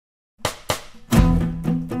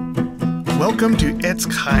Welcome to Etz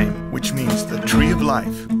Chayim, which means the tree of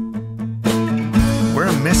life. We're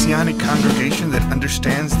a messianic congregation that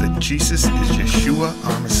understands that Jesus is Yeshua,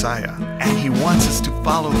 our Messiah, and he wants us to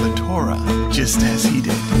follow the Torah just as he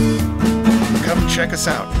did. Come check us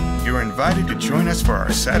out. You're invited to join us for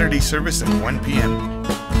our Saturday service at 1 p.m.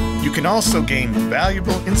 You can also gain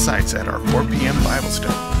valuable insights at our 4 p.m. Bible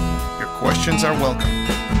study. Your questions are welcome.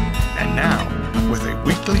 And now, with a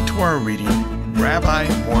weekly Torah reading, Rabbi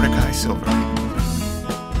Mordecai Silver.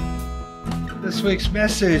 This week's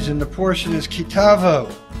message and the portion is Tavo.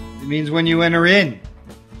 It means when you enter in.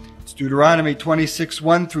 It's Deuteronomy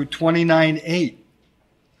 26:1 through 29:8.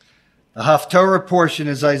 The Haftorah portion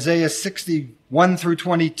is Isaiah 61 through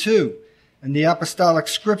 22. And the apostolic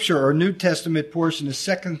scripture or New Testament portion is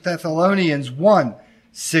 2 Thessalonians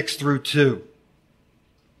 1:6 through 2.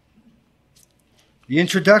 The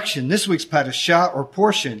introduction, this week's parashah or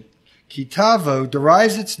portion, Tavo,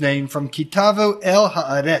 derives its name from Tavo el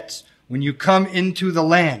haaretz, when you come into the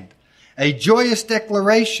land, a joyous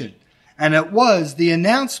declaration, and it was the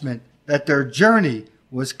announcement that their journey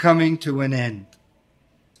was coming to an end.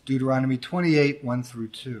 Deuteronomy 28:1 through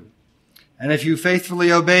 2. And if you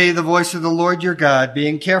faithfully obey the voice of the Lord your God,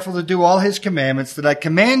 being careful to do all his commandments that I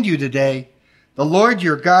command you today, the Lord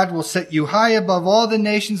your God will set you high above all the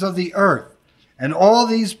nations of the earth, and all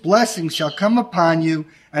these blessings shall come upon you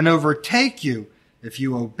and overtake you if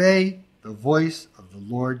you obey the voice of the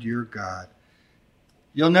Lord your God.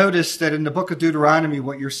 You'll notice that in the book of Deuteronomy,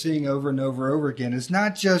 what you're seeing over and over again is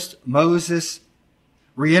not just Moses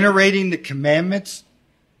reiterating the commandments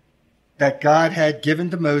that God had given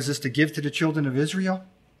to Moses to give to the children of Israel,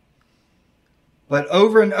 but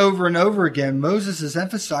over and over again, Moses is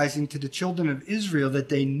emphasizing to the children of Israel that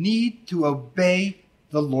they need to obey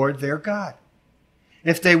the Lord their God.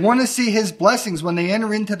 If they want to see his blessings when they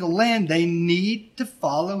enter into the land, they need to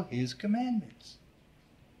follow his commandments.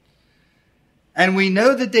 And we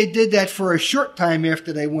know that they did that for a short time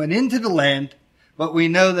after they went into the land, but we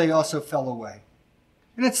know they also fell away.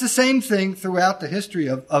 And it's the same thing throughout the history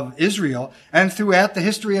of Israel and throughout the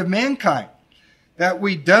history of mankind, that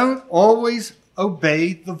we don't always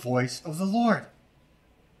obey the voice of the Lord.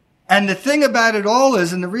 And the thing about it all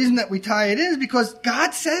is, and the reason that we tie it in, is because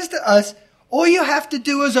God says to us, all you have to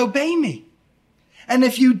do is obey me. And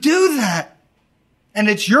if you do that, and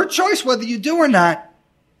it's your choice whether you do or not,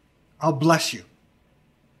 I'll bless you.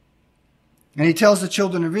 And he tells the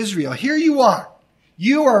children of Israel, here you are.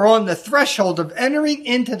 You are on the threshold of entering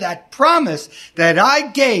into that promise that I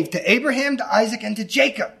gave to Abraham, to Isaac, and to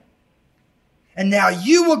Jacob. And now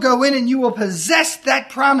you will go in and you will possess that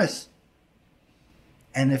promise.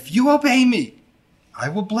 And if you obey me, I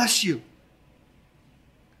will bless you.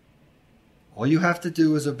 All you have to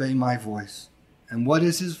do is obey my voice. And what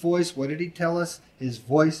is his voice? What did he tell us? His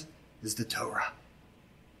voice is the Torah.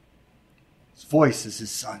 His voice is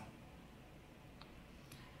his son.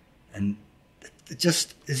 And it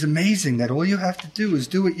just is amazing that all you have to do is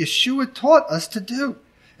do what Yeshua taught us to do.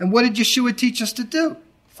 And what did Yeshua teach us to do?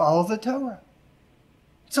 Follow the Torah.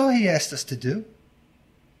 That's all he asked us to do.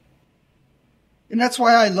 And that's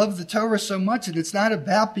why I love the Torah so much. And it's not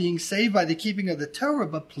about being saved by the keeping of the Torah,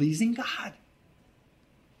 but pleasing God.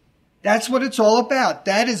 That's what it's all about.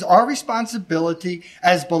 That is our responsibility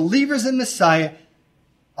as believers in Messiah.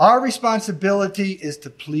 Our responsibility is to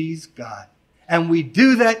please God. And we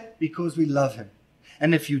do that because we love him.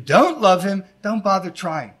 And if you don't love him, don't bother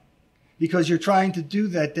trying. Because you're trying to do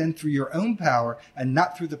that then through your own power and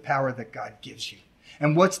not through the power that God gives you.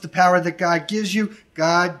 And what's the power that God gives you?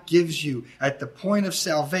 God gives you at the point of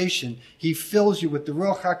salvation. He fills you with the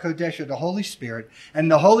Ruach HaKodesh, or the Holy Spirit. And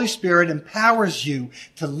the Holy Spirit empowers you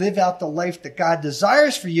to live out the life that God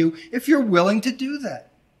desires for you if you're willing to do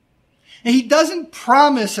that. And he doesn't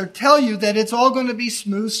promise or tell you that it's all going to be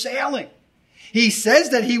smooth sailing. He says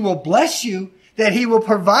that he will bless you, that he will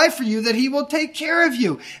provide for you, that he will take care of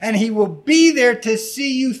you. And he will be there to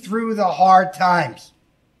see you through the hard times.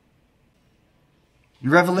 In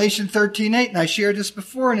Revelation 13:8, and I shared this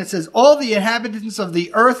before, and it says, all the inhabitants of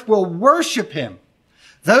the earth will worship him.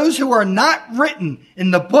 Those who are not written in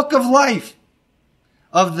the book of life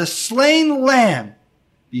of the slain Lamb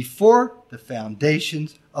before the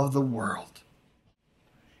foundations of the world.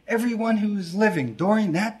 Everyone who is living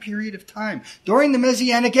during that period of time, during the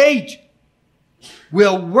Messianic age,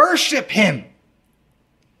 will worship him.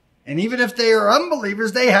 And even if they are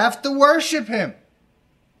unbelievers, they have to worship him.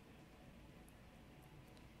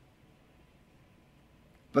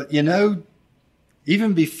 But you know,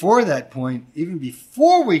 even before that point, even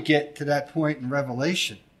before we get to that point in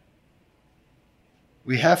Revelation,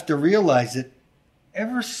 we have to realize that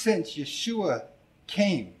ever since Yeshua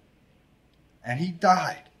came and he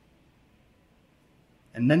died.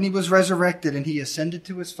 And then he was resurrected and he ascended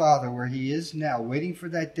to his Father where he is now, waiting for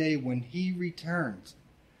that day when he returns.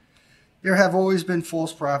 There have always been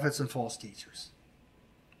false prophets and false teachers.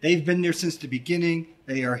 They've been there since the beginning.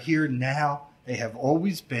 They are here now. They have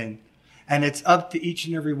always been. And it's up to each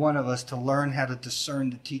and every one of us to learn how to discern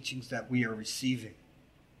the teachings that we are receiving.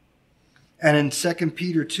 And in 2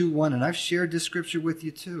 Peter 2:1, and I've shared this scripture with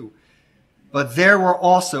you too, but there were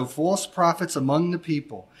also false prophets among the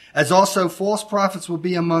people, as also false prophets will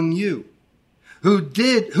be among you, who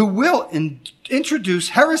will introduce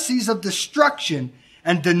heresies of destruction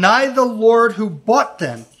and deny the Lord who bought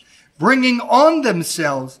them, bringing on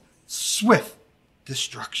themselves swift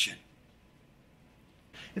destruction.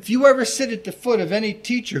 If you ever sit at the foot of any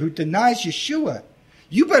teacher who denies Yeshua,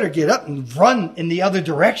 you better get up and run in the other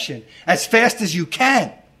direction as fast as you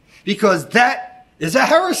can, because that is a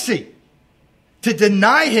heresy. To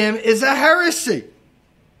deny him is a heresy,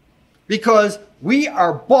 because we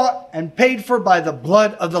are bought and paid for by the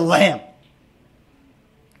blood of the Lamb.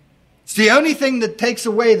 It's the only thing that takes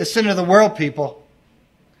away the sin of the world, people.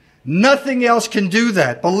 Nothing else can do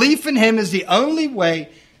that. Belief in him is the only way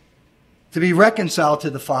to be reconciled to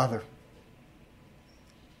the Father.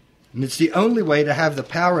 And it's the only way to have the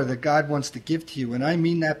power that God wants to give to you. And I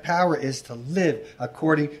mean that power is to live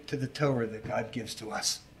according to the Torah that God gives to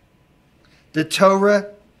us. The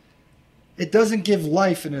Torah, it doesn't give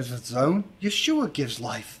life in its own. Yeshua gives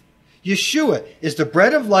life. Yeshua is the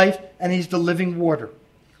bread of life and he's the living water.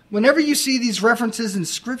 Whenever you see these references in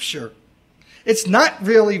Scripture, it's not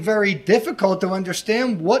really very difficult to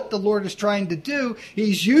understand what the Lord is trying to do.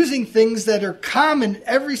 He's using things that are common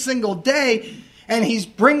every single day, and he's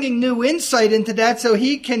bringing new insight into that so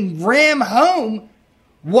he can ram home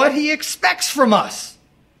what he expects from us.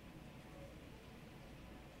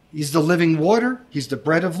 He's the living water. He's the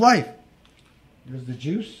bread of life. There's the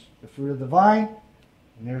juice, the fruit of the vine,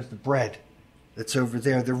 and there's the bread that's over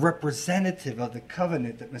there, the representative of the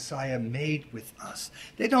covenant that Messiah made with us.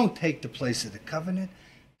 They don't take the place of the covenant.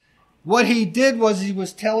 What he did was he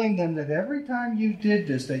was telling them that every time you did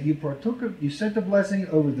this, that you partook of, you said the blessing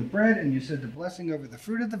over the bread and you said the blessing over the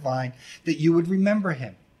fruit of the vine, that you would remember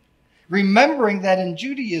him. Remembering that in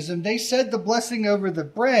Judaism, they said the blessing over the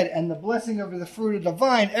bread and the blessing over the fruit of the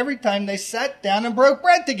vine every time they sat down and broke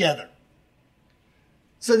bread together.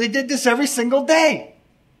 So they did this every single day.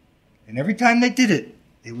 And every time they did it,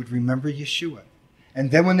 they would remember Yeshua.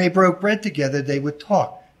 And then when they broke bread together, they would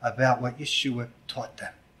talk about what Yeshua taught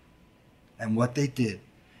them and what they did.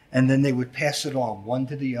 And then they would pass it on, one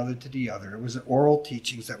to the other to the other. It was oral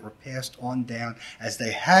teachings that were passed on down as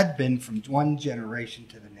they had been from one generation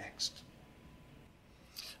to the next.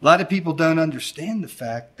 A lot of people don't understand the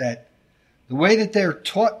fact that the way that they're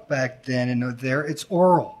taught back then and there, it's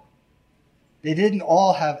oral. They didn't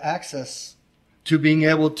all have access to being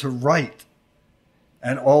able to write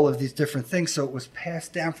and all of these different things. So it was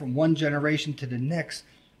passed down from one generation to the next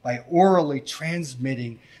by orally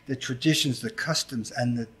transmitting the traditions, the customs,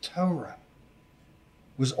 and the Torah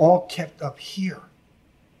was all kept up here.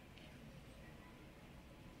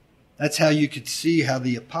 That's how you could see how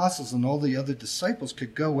the apostles and all the other disciples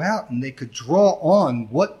could go out and they could draw on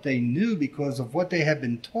what they knew because of what they had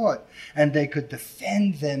been taught, and they could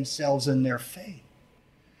defend themselves in their faith.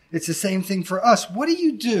 It's the same thing for us. What do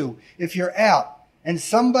you do if you're out and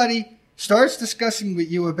somebody starts discussing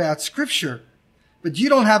with you about Scripture, but you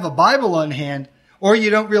don't have a Bible on hand, or you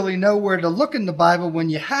don't really know where to look in the Bible when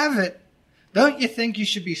you have it? Don't you think you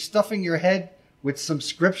should be stuffing your head with some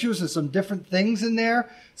scriptures and some different things in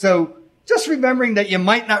there? So just remembering that you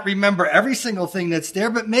might not remember every single thing that's there,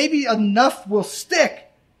 but maybe enough will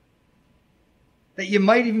stick that you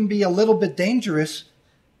might even be a little bit dangerous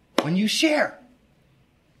when you share.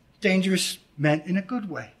 Dangerous meant in a good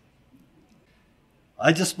way.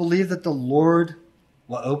 I just believe that the Lord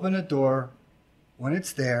will open a door when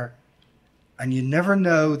it's there, and you never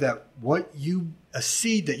know that a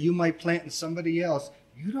seed that you might plant in somebody else,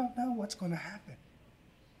 you don't know what's going to happen.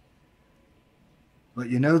 But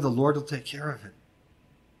you know the Lord will take care of it.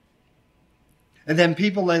 And then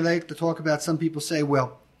people, they like to talk about, some people say,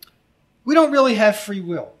 well, we don't really have free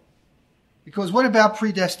will. Because what about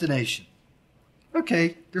predestination?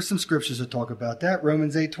 Okay, there's some scriptures that talk about that.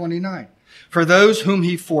 Romans 8:29. For those whom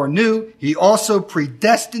he foreknew, he also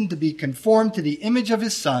predestined to be conformed to the image of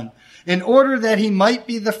his Son, in order that he might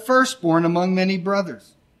be the firstborn among many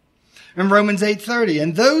brothers. In Romans 8:30,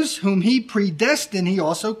 and those whom he predestined, he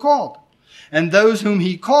also called. And those whom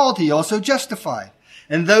he called, he also justified.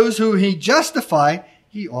 And those whom he justified,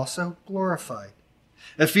 he also glorified.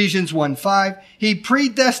 Ephesians 1:5, he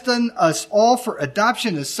predestined us all for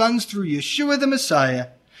adoption as sons through Yeshua the Messiah,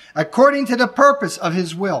 according to the purpose of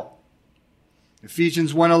his will.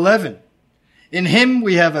 Ephesians 1:11, in him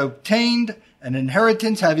we have obtained an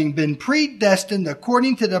inheritance, having been predestined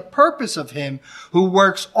according to the purpose of him who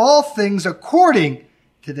works all things according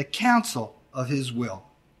to the counsel of his will.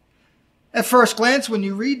 At first glance, when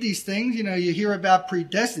you read these things, you hear about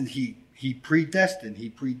predestined. He predestined. He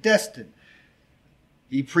predestined.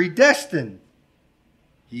 He predestined.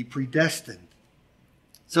 He predestined.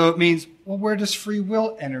 So it means, well, where does free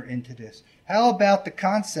will enter into this? How about the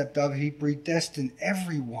concept of he predestined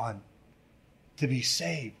everyone to be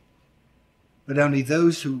saved? But only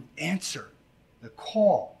those who answer the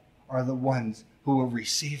call are the ones who will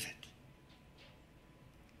receive it.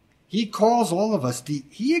 He calls all of us.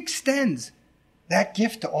 He extends that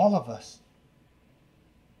gift to all of us.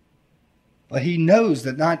 But he knows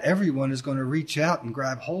that not everyone is going to reach out and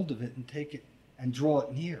grab hold of it and take it and draw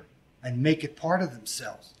it near and make it part of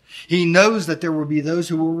themselves. He knows that there will be those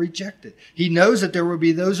who will reject it. He knows that there will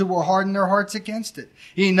be those who will harden their hearts against it.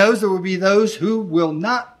 He knows there will be those who will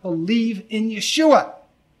not believe in Yeshua.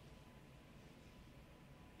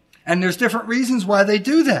 And there's different reasons why they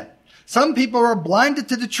do that. Some people are blinded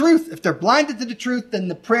to the truth. If they're blinded to the truth, then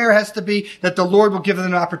the prayer has to be that the Lord will give them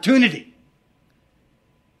an opportunity.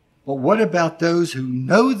 But what about those who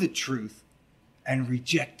know the truth and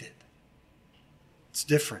reject it? It's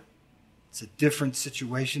different. It's a different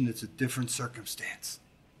situation. It's a different circumstance.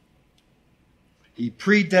 He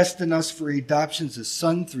predestined us for adoption as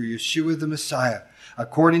sons through Yeshua the Messiah,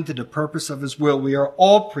 according to the purpose of his will. We are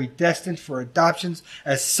all predestined for adoptions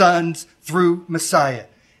as sons through Messiah.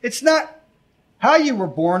 It's not how you were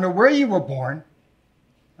born or where you were born,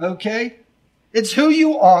 okay? It's who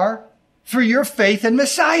you are through your faith in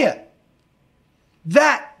Messiah.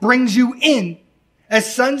 That brings you in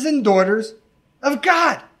as sons and daughters of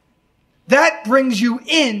God. That brings you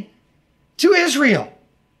in to Israel.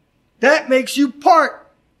 That makes you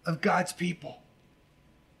part of God's people.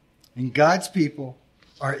 And God's people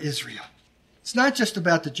are Israel. It's not just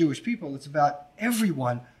about the Jewish people. It's about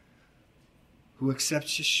everyone who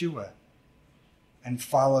accepts Yeshua and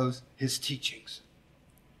follows his teachings.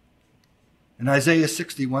 In Isaiah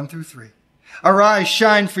 60:1-3, arise,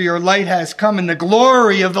 shine, for your light has come, and the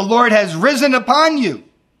glory of the Lord has risen upon you.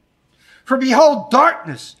 For behold,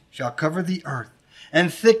 darkness shall cover the earth,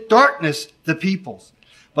 and thick darkness the peoples.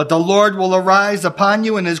 But the Lord will arise upon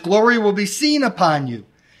you, and his glory will be seen upon you.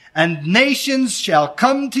 And nations shall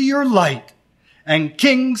come to your light, and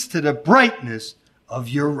kings to the brightness of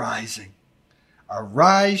your rising.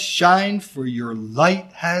 Arise, shine, for your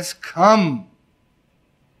light has come.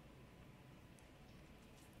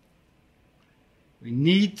 We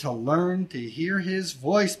need to learn to hear his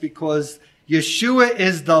voice because Yeshua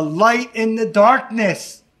is the light in the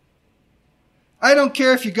darkness. I don't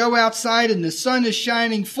care if you go outside and the sun is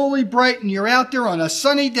shining fully bright and you're out there on a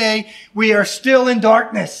sunny day, we are still in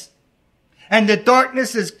darkness. And the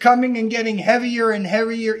darkness is coming and getting heavier and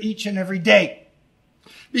heavier each and every day.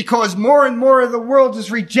 Because more and more of the world is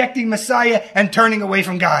rejecting Messiah and turning away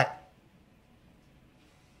from God.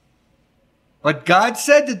 But God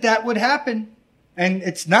said that that would happen. And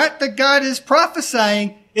it's not that God is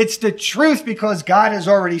prophesying, it's the truth because God has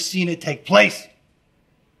already seen it take place.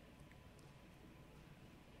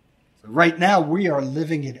 So right now we are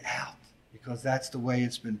living it out because that's the way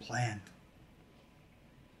it's been planned.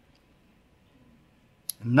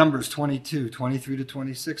 In Numbers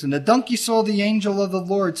 22:23-26, and the donkey saw the angel of the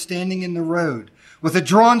Lord standing in the road with a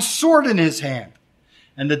drawn sword in his hand.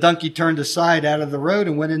 And the donkey turned aside out of the road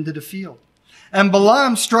and went into the field. And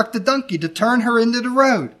Balaam struck the donkey to turn her into the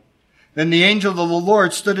road. Then the angel of the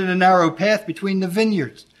Lord stood in a narrow path between the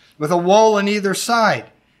vineyards, with a wall on either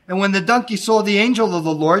side. And when the donkey saw the angel of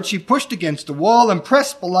the Lord, she pushed against the wall and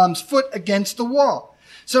pressed Balaam's foot against the wall.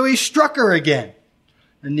 So he struck her again.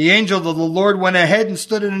 And the angel of the Lord went ahead and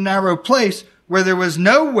stood in a narrow place where there was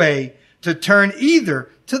no way to turn either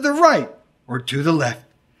to the right or to the left.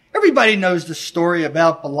 Everybody knows the story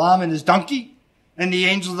about Balaam and his donkey and the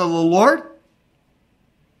angel of the Lord.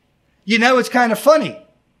 You know, it's kind of funny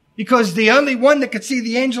because the only one that could see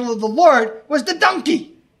the angel of the Lord was the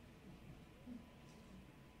donkey.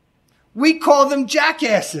 We call them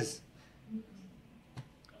jackasses.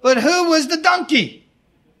 But who was the donkey?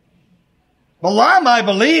 Balaam, I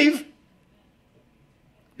believe.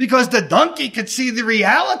 Because the donkey could see the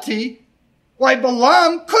reality. Why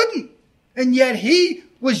Balaam couldn't. And yet he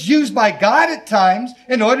was used by God at times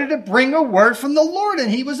in order to bring a word from the Lord.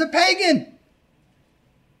 And he was a pagan.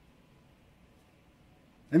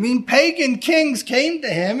 I mean, pagan kings came to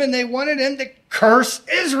him and they wanted him to curse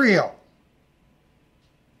Israel.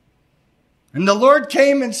 And the Lord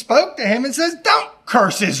came and spoke to him and says, don't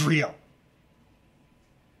curse Israel.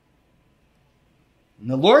 And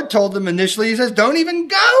the Lord told him initially, he says, don't even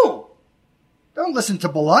go. Don't listen to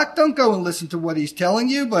Balak. Don't go and listen to what he's telling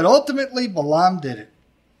you. But ultimately, Balaam did it.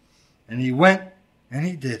 And he went and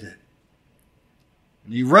he did it.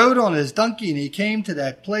 And he rode on his donkey and he came to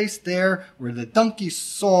that place there where the donkey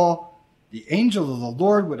saw the angel of the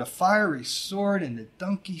Lord with a fiery sword, and the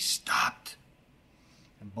donkey stopped.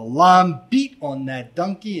 And Balaam beat on that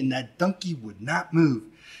donkey, and that donkey would not move.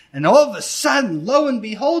 And all of a sudden, lo and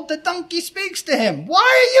behold, the donkey speaks to him. Why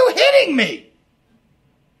are you hitting me?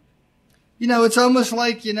 You know, it's almost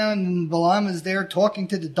like, and Balaam is there talking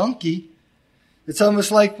to the donkey. It's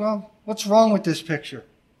almost like, well, what's wrong with this picture?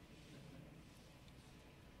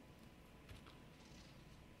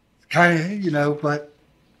 Kind of, but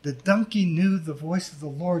the donkey knew the voice of the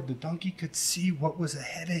Lord. The donkey could see what was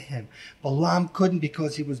ahead of him. Balaam couldn't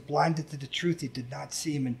because he was blinded to the truth. He did not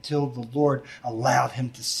see him until the Lord allowed him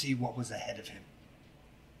to see what was ahead of him.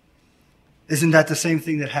 Isn't that the same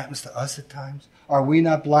thing that happens to us at times? Are we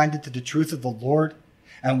not blinded to the truth of the Lord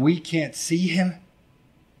and we can't see him?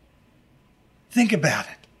 Think about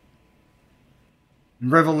it. In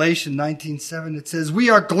Revelation 19:7 it says, we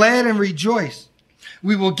are glad and rejoice.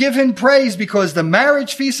 We will give him praise because the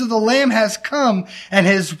marriage feast of the Lamb has come and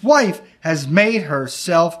his wife has made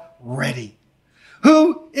herself ready.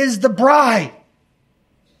 Who is the bride?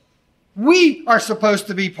 We are supposed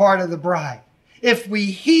to be part of the bride. If we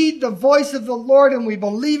heed the voice of the Lord and we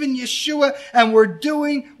believe in Yeshua and we're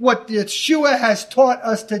doing what Yeshua has taught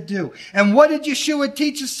us to do. And what did Yeshua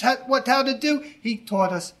teach us how to do? He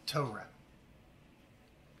taught us Torah.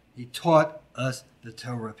 He taught us the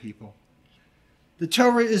Torah, people. The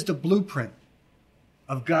Torah is the blueprint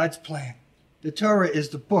of God's plan. The Torah is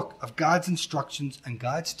the book of God's instructions and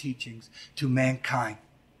God's teachings to mankind.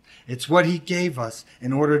 It's what he gave us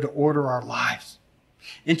in order to order our lives.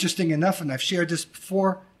 Interesting enough, and I've shared this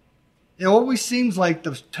before, it always seems like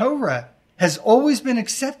the Torah has always been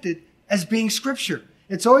accepted as being scripture.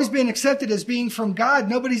 It's always been accepted as being from God.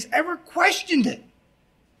 Nobody's ever questioned it.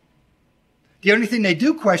 The only thing they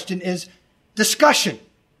do question is discussion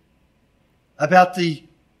about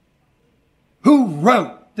who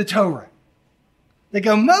wrote the Torah. They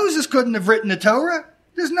go, Moses couldn't have written the Torah.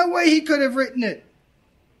 There's no way he could have written it.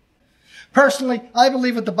 Personally, I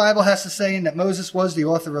believe what the Bible has to say and that Moses was the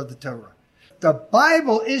author of the Torah. The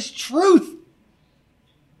Bible is truth.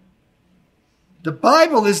 The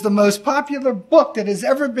Bible is the most popular book that has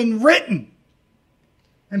ever been written.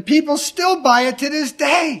 And people still buy it to this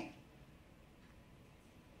day.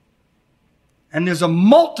 And there's a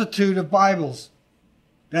multitude of Bibles.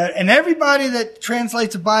 And everybody that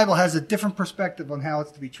translates a Bible has a different perspective on how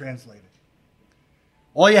it's to be translated.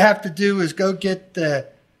 All you have to do is go get the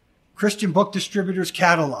Christian Book Distributors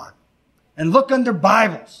catalog and look under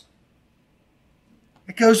Bibles.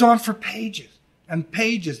 It goes on for pages and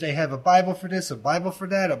pages. They have a Bible for this, a Bible for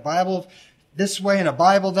that, a Bible this way and a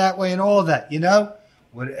Bible that way and all of that.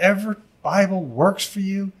 Whatever Bible works for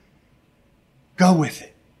you, go with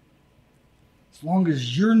it. As long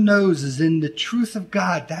as your nose is in the truth of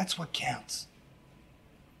God, that's what counts.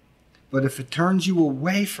 But if it turns you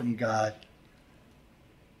away from God,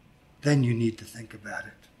 then you need to think about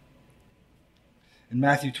it. In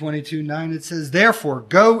Matthew 22:9 it says, therefore,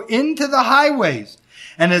 go into the highways,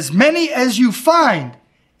 and as many as you find,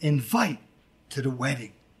 invite to the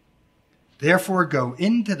wedding. Therefore, go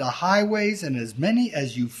into the highways, and as many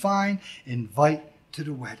as you find, invite to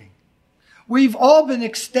the wedding. We've all been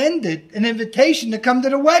extended an invitation to come to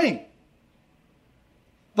the wedding.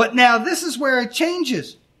 But now this is where it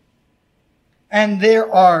changes. And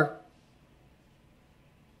there are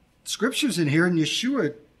scriptures in here, and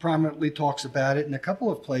Yeshua prominently talks about it in a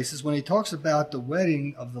couple of places when he talks about the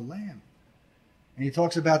wedding of the Lamb. And he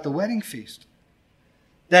talks about the wedding feast.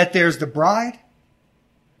 That there's the bride,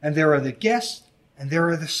 and there are the guests, and there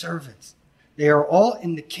are the servants. They are all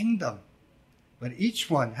in the kingdom. But each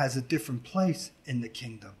one has a different place in the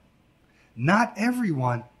kingdom. Not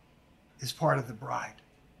everyone is part of the bride.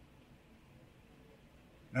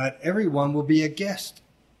 Not everyone will be a guest.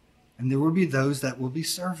 And there will be those that will be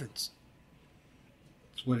servants.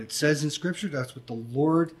 That's what it says in Scripture. That's what the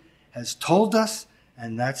Lord has told us.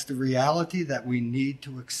 And that's the reality that we need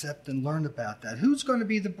to accept and learn about that. Who's going to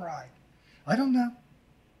be the bride? I don't know.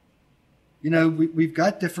 We've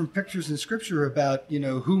got different pictures in Scripture about,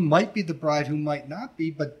 who might be the bride, who might not be.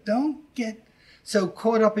 But don't get so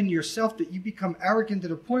caught up in yourself that you become arrogant to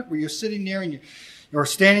the point where you're sitting there and or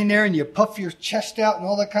standing there and you puff your chest out and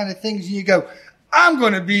all that kind of things, and you go, I'm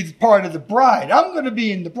going to be part of the bride. I'm going to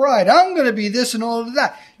be in the bride. I'm going to be this and all of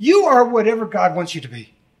that. You are whatever God wants you to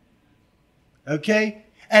be. Okay?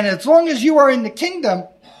 And as long as you are in the kingdom,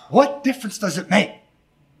 what difference does it make?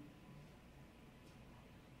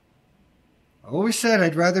 I always said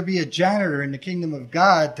I'd rather be a janitor in the kingdom of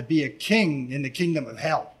God to be a king in the kingdom of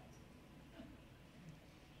hell.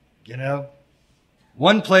 You know?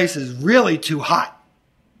 One place is really too hot.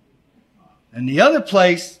 And the other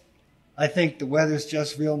place, I think the weather's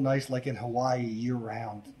just real nice, like in Hawaii,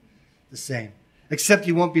 year-round. The same. Except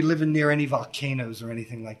you won't be living near any volcanoes or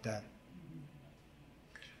anything like that.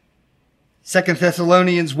 2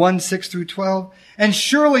 Thessalonians 1, 6 through 12. And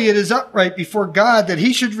surely it is upright before God that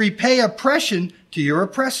he should repay oppression to your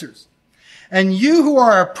oppressors. And you who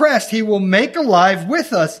are oppressed, he will make alive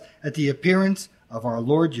with us at the appearance of our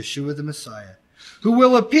Lord Yeshua the Messiah, who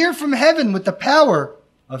will appear from heaven with the power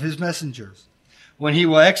of his messengers, when he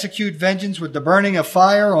will execute vengeance with the burning of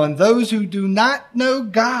fire on those who do not know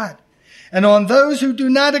God, and on those who do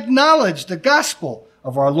not acknowledge the gospel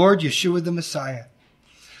of our Lord Yeshua the Messiah.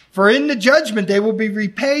 For in the judgment they will be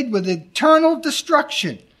repaid with eternal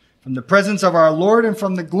destruction from the presence of our Lord and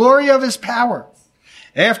from the glory of his power,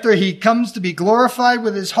 after he comes to be glorified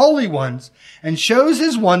with his holy ones and shows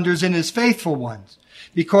his wonders in his faithful ones,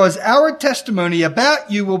 because our testimony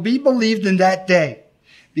about you will be believed in that day.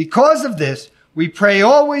 Because of this, we pray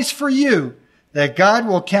always for you, that God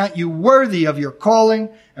will count you worthy of your calling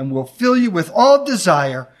and will fill you with all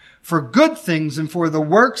desire for good things and for the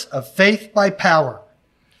works of faith by power,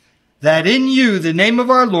 that in you the name of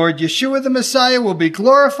our Lord Yeshua the Messiah will be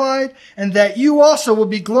glorified, and that you also will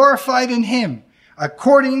be glorified in him,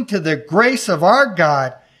 according to the grace of our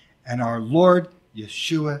God and our Lord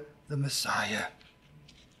Yeshua the Messiah.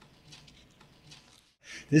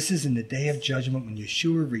 This is in the day of judgment when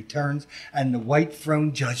Yeshua returns and the white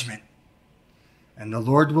throne judgment. And the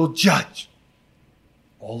Lord will judge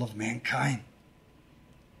all of mankind.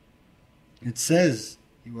 It says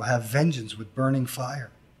he will have vengeance with burning fire.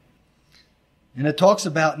 And it talks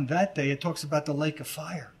about in that day, it talks about the lake of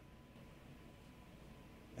fire.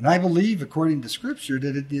 And I believe, according to Scripture,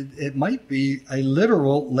 that it might be a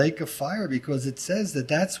literal lake of fire, because it says that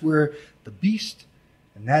that's where the beast,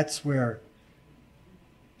 and that's where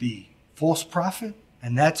the false prophet,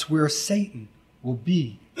 and that's where Satan will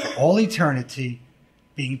be for all eternity,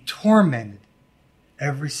 being tormented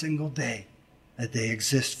every single day that they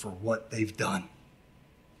exist for what they've done.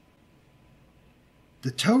 The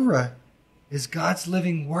Torah is God's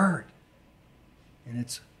living word, and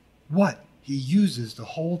it's what he uses to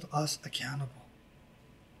hold us accountable.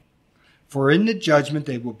 For in the judgment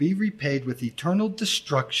they will be repaid with eternal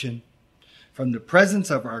destruction from the presence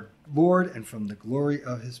of our Lord and from the glory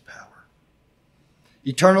of his power.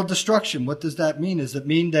 Eternal destruction, what does that mean? Does it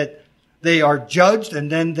mean that they are judged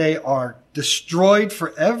and then they are destroyed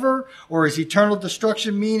forever? Or does eternal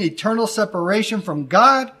destruction mean eternal separation from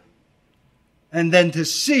God, and then to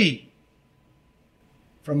see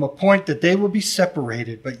from a point that they will be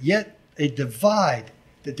separated, but yet a divide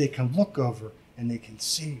that they can look over and they can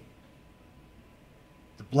see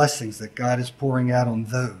the blessings that God is pouring out on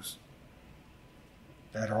those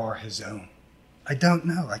that are his own? I don't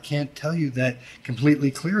know. I can't tell you that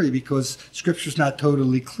completely clearly, because Scripture's not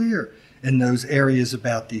totally clear in those areas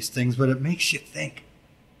about these things, but it makes you think.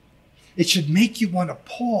 It should make you want to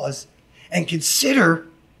pause and consider,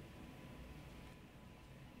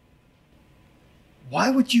 why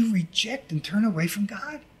would you reject and turn away from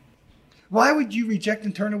God? Why would you reject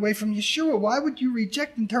and turn away from Yeshua? Why would you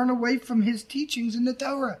reject and turn away from his teachings in the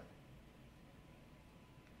Torah?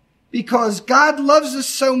 Because God loves us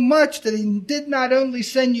so much that he did not only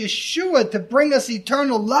send Yeshua to bring us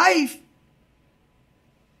eternal life,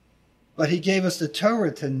 but he gave us the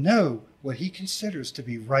Torah to know what he considers to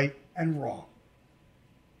be right and wrong.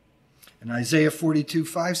 And Isaiah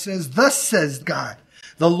 42:5 says, "Thus says God,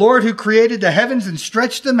 the Lord who created the heavens and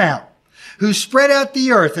stretched them out, who spread out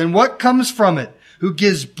the earth and what comes from it, who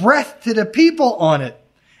gives breath to the people on it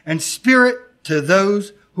and spirit to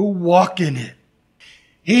those who walk in it."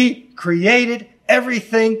 He created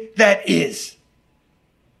everything that is.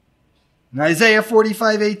 In Isaiah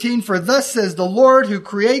 45:18, "For thus says the Lord who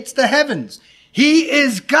creates the heavens, he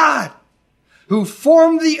is God, who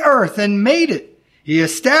formed the earth and made it. He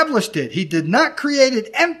established it. He did not create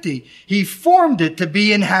it empty. He formed it to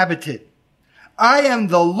be inhabited. I am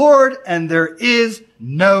the Lord, and there is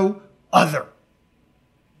no other."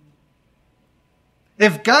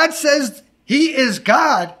 If God says he is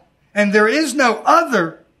God and there is no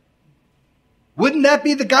other, wouldn't that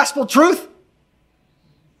be the gospel truth?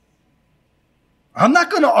 I'm not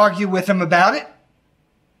going to argue with him about it.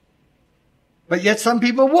 But yet some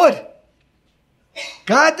people would.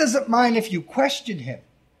 God doesn't mind if you question him.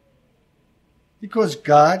 Because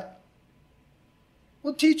God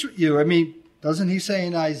will teach you. I mean, doesn't he say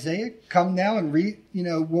in Isaiah, come now and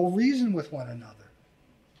we'll reason with one another.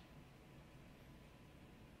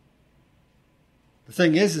 The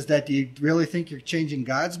thing is that do you really think you're changing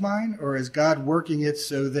God's mind? Or is God working it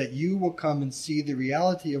so that you will come and see the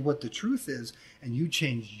reality of what the truth is and you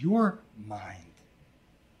change your mind?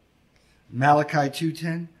 Malachi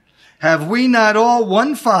 2:10, have we not all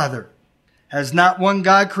one Father? Has not one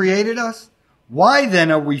God created us? Why then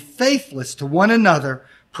are we faithless to one another,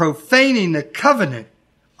 profaning the covenant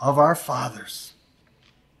of our fathers?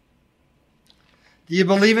 Do you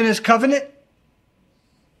believe in his covenant?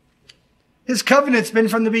 His covenant's been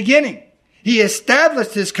from the beginning. He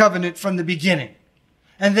established his covenant from the beginning.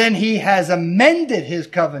 And then he has amended his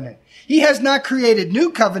covenant. He has not created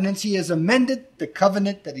new covenants. He has amended the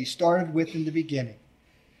covenant that he started with in the beginning.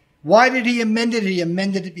 Why did he amend it? He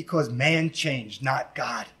amended it because man changed, not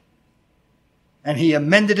God. And he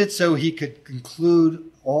amended it so he could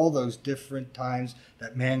conclude all those different times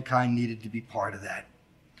that mankind needed to be part of that.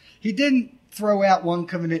 He didn't throw out one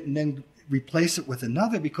covenant and then replace it with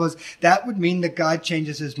another, because that would mean that God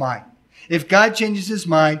changes his mind. If God changes his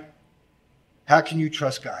mind, how can you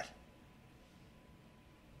trust God?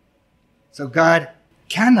 So God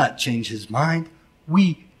cannot change his mind.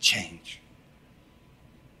 We change.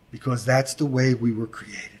 Because that's the way we were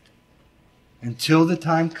created. Until the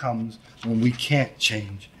time comes when we can't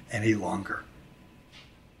change any longer.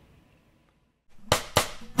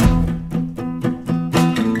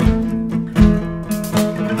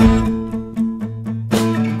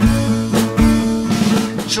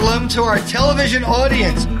 Shalom to our television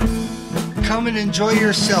audience. Come and enjoy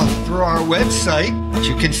yourself through our website.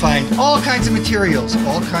 You can find all kinds of materials,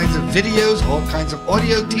 all kinds of videos, all kinds of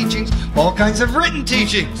audio teachings, all kinds of written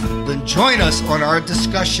teachings. Then join us on our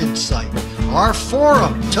discussion site, our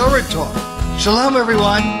forum, Torah Talk. Shalom,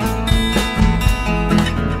 everyone.